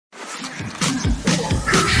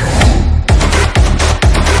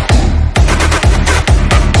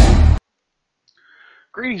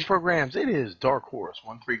Greetings, programs. It is Dark Horse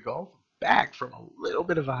 13 Golf back from a little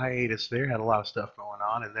bit of a hiatus there. Had a lot of stuff going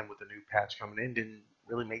on, and then with the new patch coming in, didn't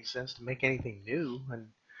really make sense to make anything new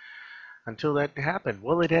until that happened.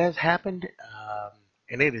 Well, it has happened,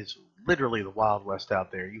 and it is literally the Wild West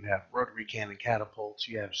out there. You have rotary cannon catapults,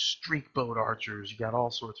 you have streak boat archers, you got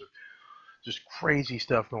all sorts of just crazy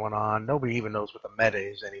stuff going on. Nobody even knows what the meta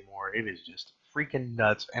is anymore. It is just freaking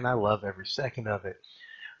nuts, and I love every second of it.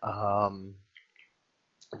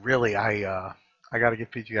 Really, I got to give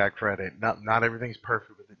PGI credit. Not everything's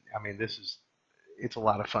perfect with it. I mean, it's a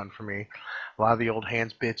lot of fun for me. A lot of the old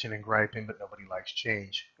hands bitching and griping, but nobody likes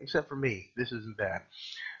change except for me. This isn't bad.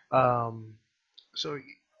 So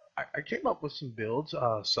I came up with some builds.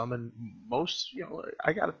 Some and most,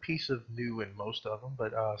 I got a piece of new in most of them,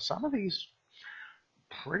 but some of these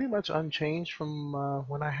pretty much unchanged from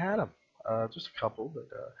when I had them. Just a couple, but.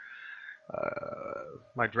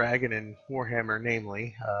 My Dragon and Warhammer,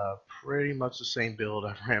 namely, pretty much the same build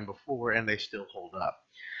I've ran before, and they still hold up.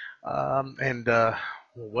 Well,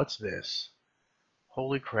 what's this?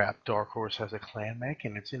 Holy crap, Dark Horse has a Clan Mech,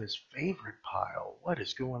 and it's in his favorite pile. What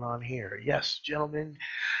is going on here? Yes, gentlemen,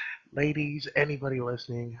 ladies, anybody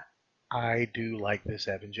listening, I do like this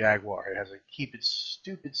Ebon Jaguar. It has a keep it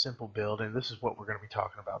stupid simple build, and this is what we're going to be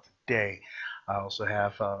talking about today. I also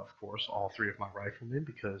have, of course, all three of my riflemen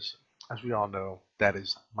because, as we all know, that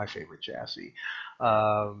is my favorite chassis.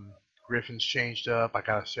 Griffin's changed up. I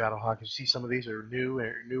got a Shadowhawk. You see some of these are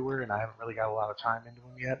newer, and I haven't really got a lot of time into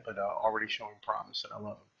them yet, but already showing promise, and I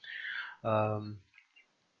love them.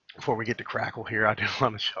 Before we get to Crackle here, I do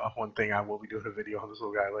want to show off one thing. I will be doing a video on this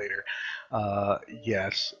little guy later.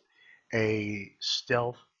 Yes, a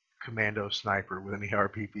stealth commando sniper with an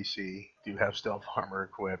ARPPC. Do have stealth armor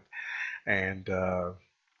equipped, and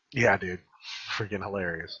yeah, dude, freaking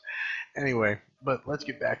hilarious. Anyway, but let's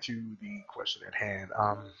get back to the question at hand.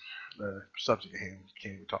 The subject at hand,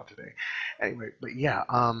 can't even talk today. Anyway, but yeah,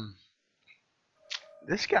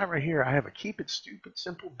 this guy right here, I have a keep it stupid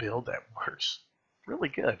simple build that works really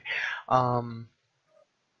good. As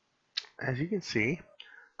you can see,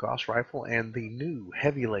 Gauss rifle and the new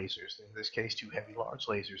heavy lasers, in this case 2 heavy large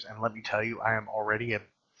lasers, and let me tell you, I am already a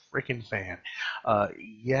freaking fan.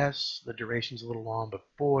 Yes, the duration's a little long, but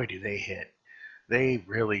boy do they hit. They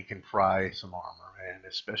really can fry some armor, man.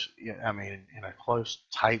 Especially, I mean, in a close,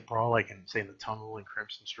 tight brawl, like in, say, the Tunnel and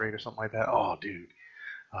Crimson Strait or something like that. Oh, dude,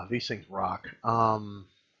 these things rock.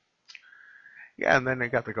 Yeah, and then they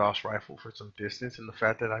got the Gauss rifle for some distance, and the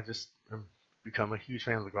fact that I just become a huge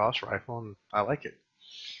fan of the Gauss rifle, and I like it.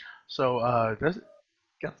 So,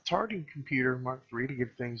 got the targeting computer Mark III to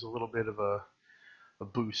give things a little bit of a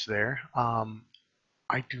boost there.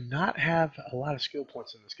 I do not have a lot of skill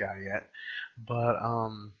points in this guy yet, but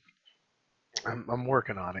I'm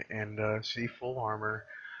working on it. And see, full armor.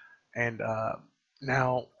 And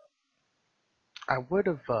now I would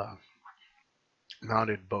have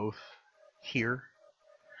mounted both here,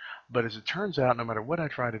 but as it turns out, no matter what I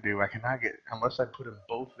try to do, I cannot get, unless I put them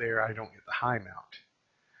both there, I don't get the high mount.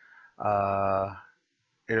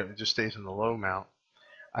 It just stays in the low mount.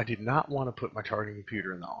 I did not want to put my targeting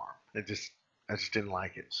computer in the arm. I just didn't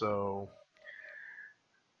like it. So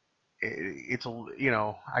it's a,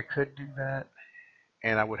 I could do that,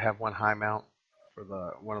 and I would have one high mount for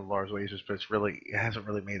one of the large lasers, but it hasn't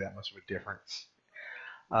really made that much of a difference.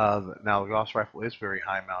 Now the Gauss rifle is very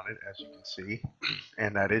high mounted, as you can see,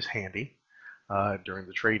 and that is handy during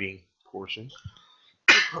the trading portion.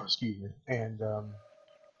 Excuse me. And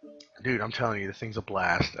dude, I'm telling you, this thing's a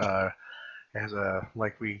blast. Has a,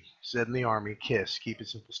 like we said in the Army, KISS, keep it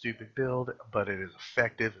simple, stupid build, but it is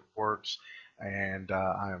effective, it works, and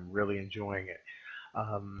I am really enjoying it.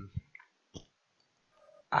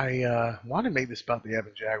 I want to make this about the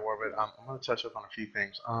Ebon Jaguar, but I'm going to touch up on a few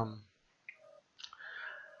things.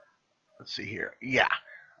 Let's see here. Yeah,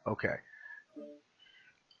 okay.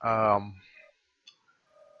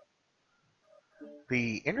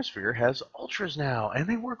 The Inner Sphere has ultras now, and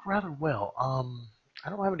they work rather well. I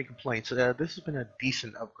don't have any complaints. This has been a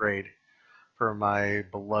decent upgrade for my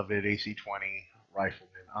beloved AC-20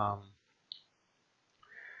 rifleman.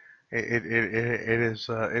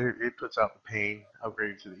 It puts out the pain.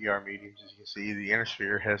 Upgraded to the ER mediums, as you can see. The Inner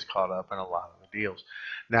Sphere has caught up in a lot of the deals.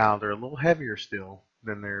 Now they're a little heavier still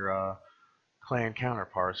than their clan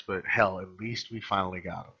counterparts, but hell, at least we finally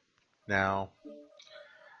got them. Now,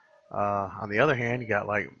 on the other hand, you got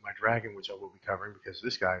like my Dragon, which I will be covering because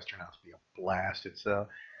this guy has turned out to be a blast. It's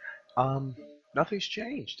nothing's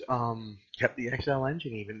changed. Kept the XL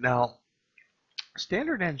engine even. Now,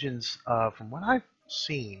 standard engines, from what I've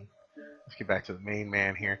seen, let's get back to the main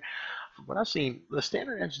man here. From what I've seen, the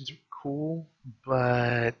standard engines are cool,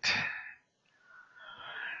 but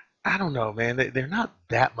I don't know, man. They're not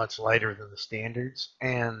that much lighter than the standards,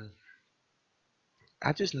 and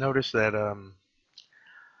I just noticed that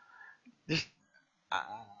just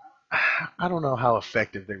I don't know how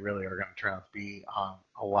effective they really are going to turn out to be on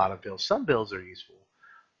a lot of builds. Some builds are useful,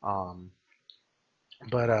 um,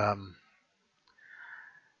 but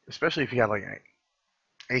especially if you got like an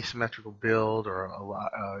asymmetrical build or a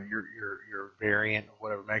lot, your variant or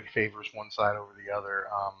whatever maybe favors one side over the other,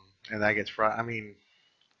 and that gets fried. I mean,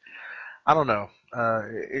 I don't know.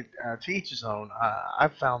 To each his own.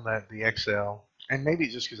 I've found that the XL, and maybe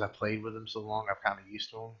it's just because I played with them so long, I've kind of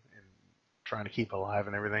used to them and trying to keep alive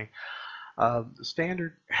and everything. The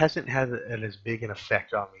standard hasn't had as big an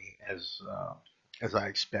effect on me as I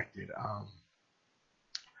expected.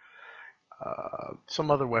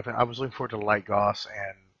 Some other weapon, I was looking forward to light Gauss,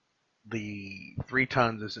 and the 3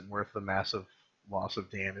 tons isn't worth the massive loss of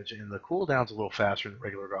damage, and the cooldown's a little faster than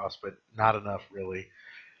regular Gauss, but not enough really.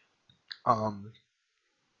 Um,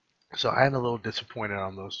 so I am a little disappointed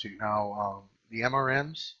on those two. Now, the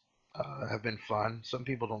MRMs have been fun. Some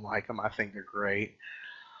people don't like them. I think they're great.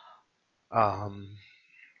 Um,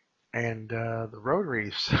 and the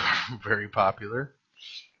rotaries are very popular.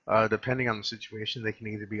 Depending on the situation, they can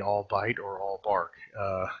either be all bite or all bark.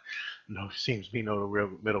 No, seems to be no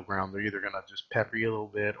real middle ground. They're either gonna just pepper you a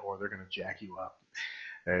little bit, or they're gonna jack you up.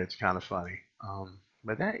 It's kind of funny.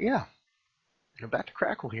 But that, yeah. Back to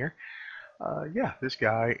Crackle here. Yeah, this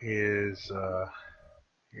guy is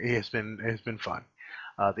he has been fun.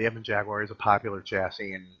 The Ebon Jaguar is a popular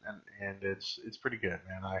chassis, and it's pretty good,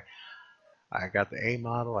 man. I got the A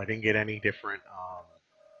model. I didn't get any different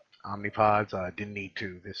omnipods. I didn't need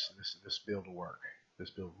to. This build will work. This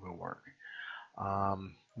build will work.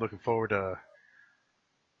 Looking forward to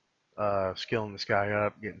skilling this guy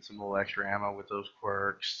up, getting some little extra ammo with those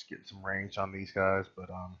quirks, getting some range on these guys. But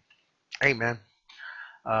hey, man,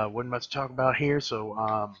 wasn't much to talk about here, so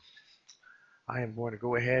I am going to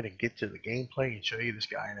go ahead and get to the gameplay and show you this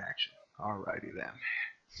guy in action. Alrighty then.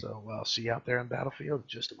 So I'll see you out there on Battlefield in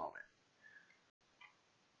just a moment.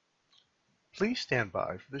 Please stand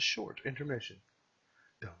by for this short intermission.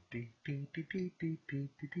 Dum dee dee dee dee dee dee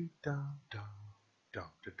dee dee dum dum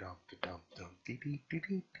dum da dum da dum dum dee dee dee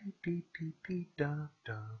dee dee dee dee dee dum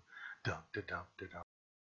dum dum da dum da dum.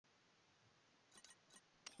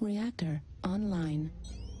 Reactor online.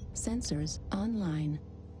 Sensors online.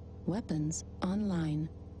 Weapons online.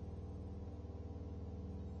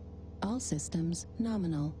 All systems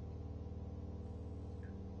nominal.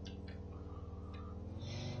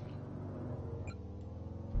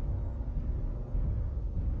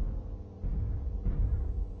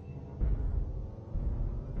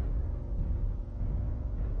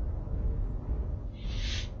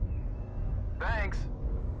 Thanks.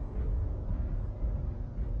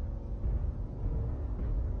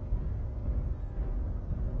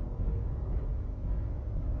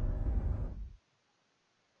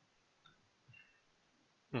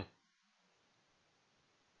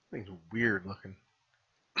 Thing's weird looking.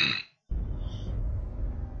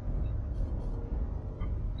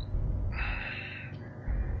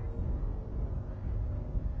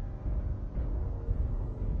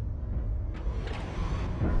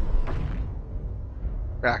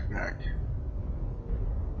 Backpack.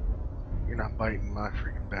 You're not biting my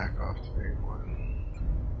freaking back off today, boy.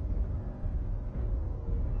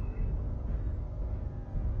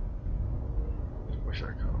 Wish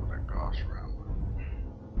I called that Gauss round.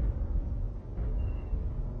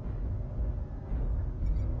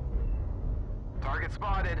 Target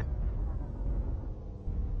spotted.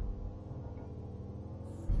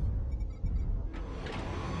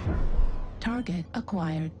 Target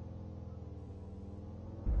acquired.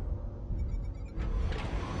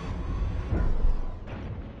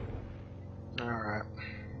 Alright.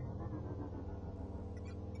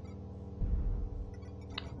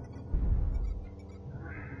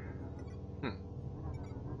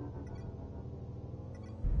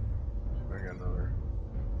 I got another.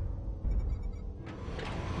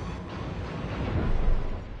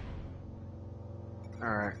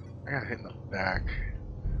 Alright. I got hit in the back.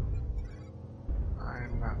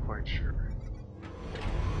 I'm not quite sure.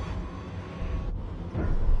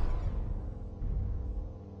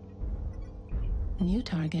 New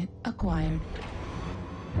target acquired.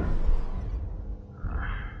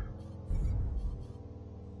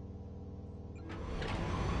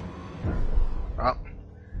 Oh.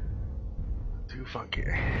 Too funky.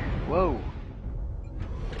 Whoa.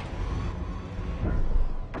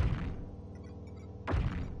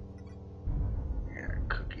 Yeah,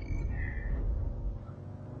 cookie.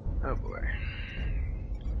 Oh boy.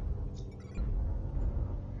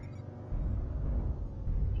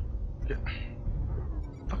 Yeah.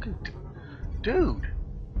 Fucking dude.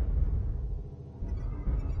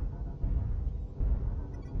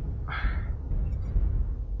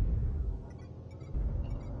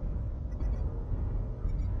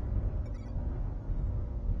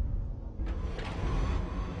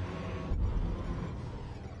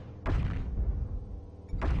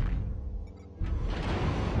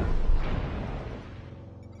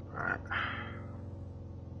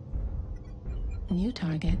 New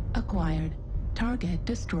target acquired. Target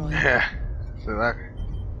destroyed. Yeah. So that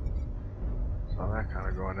kind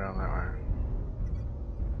of going down that way.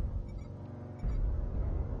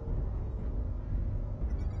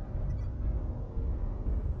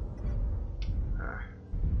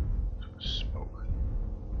 Smoke.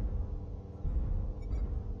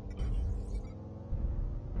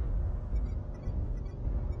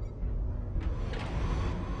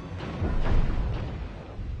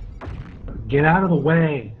 Get out of the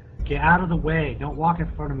way. Get out of the way. Don't walk in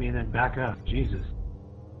front of me and then back up. Jesus.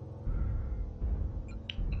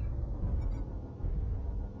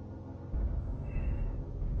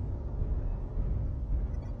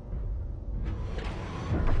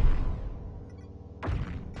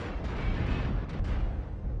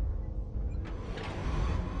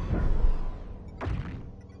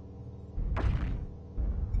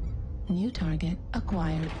 New target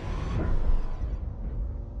acquired.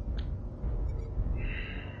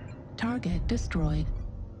 Target destroyed.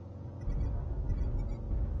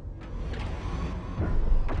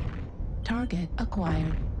 Target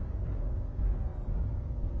acquired.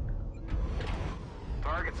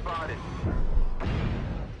 Target spotted.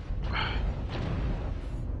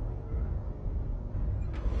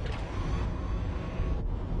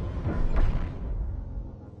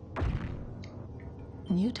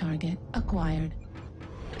 New target acquired.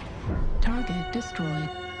 Target destroyed.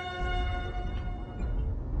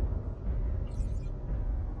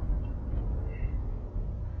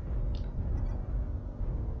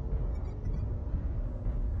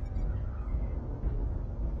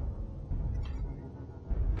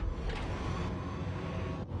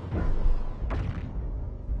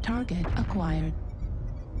 Target acquired.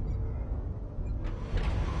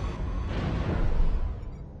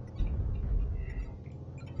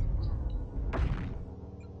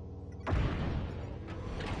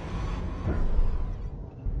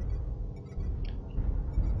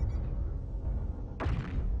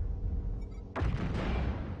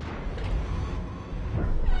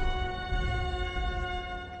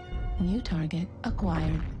 New target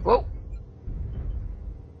acquired. Whoa.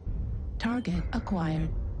 Target acquired.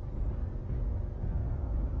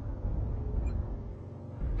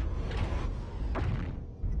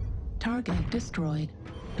 Target destroyed.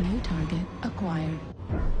 New target acquired.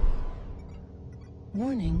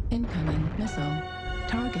 Warning, incoming missile.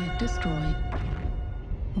 Target destroyed.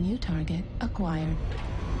 New target acquired.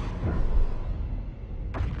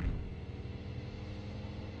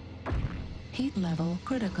 Heat level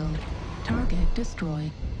critical. Target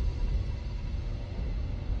destroyed.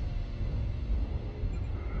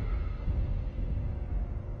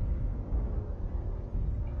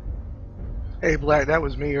 Hey Black, that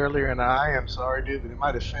was me earlier, and I am sorry, dude, but in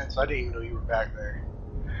my defense, I didn't even know you were back there.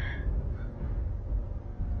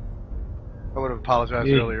 I would have apologized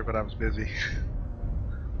earlier, but I was busy.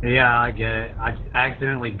 Yeah, I get it. I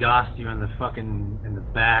accidentally gossed you in the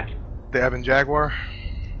back. The Ebon Jaguar?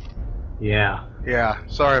 Yeah. Yeah,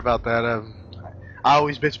 sorry about that. I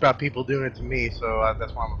always bitch about people doing it to me, so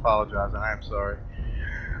that's why I'm apologizing. I am sorry.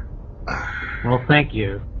 Well, thank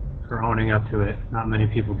you for owning up to it. Not many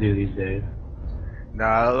people do these days.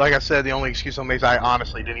 No, like I said, the only excuse I'll make is I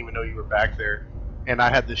honestly didn't even know you were back there. And I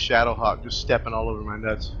had this Shadowhawk just stepping all over my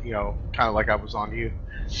nuts, you know, kind of like I was on you.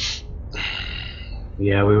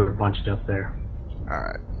 Yeah, we were bunched up there.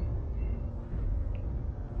 Alright.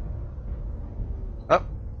 Oh,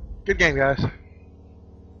 good game, guys.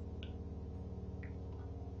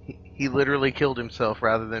 He literally killed himself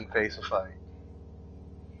rather than face a fight.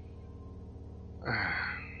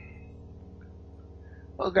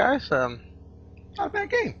 Well, guys, not a bad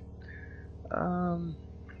game.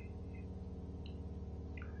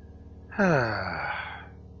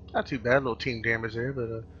 Not too bad, little team damage there,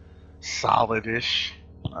 but solid-ish.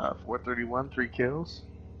 431, 3 kills.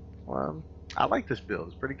 I like this build.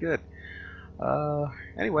 It's pretty good.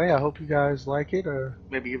 Anyway, I hope you guys like it, or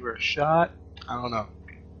maybe give her a shot. I don't know.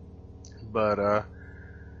 But,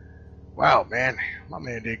 wow, man. My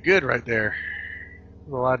man did good right there.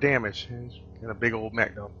 A lot of damage. He's got a big old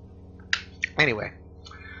mech, though. Anyway.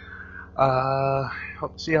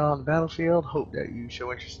 Hope to see y'all on the battlefield. Hope that you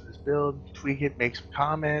show interest in this build. Tweak it, make some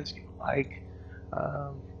comments, give a like.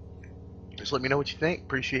 Just let me know what you think.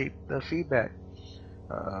 Appreciate the feedback.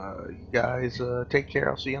 You guys take care.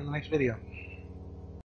 I'll see you on the next video.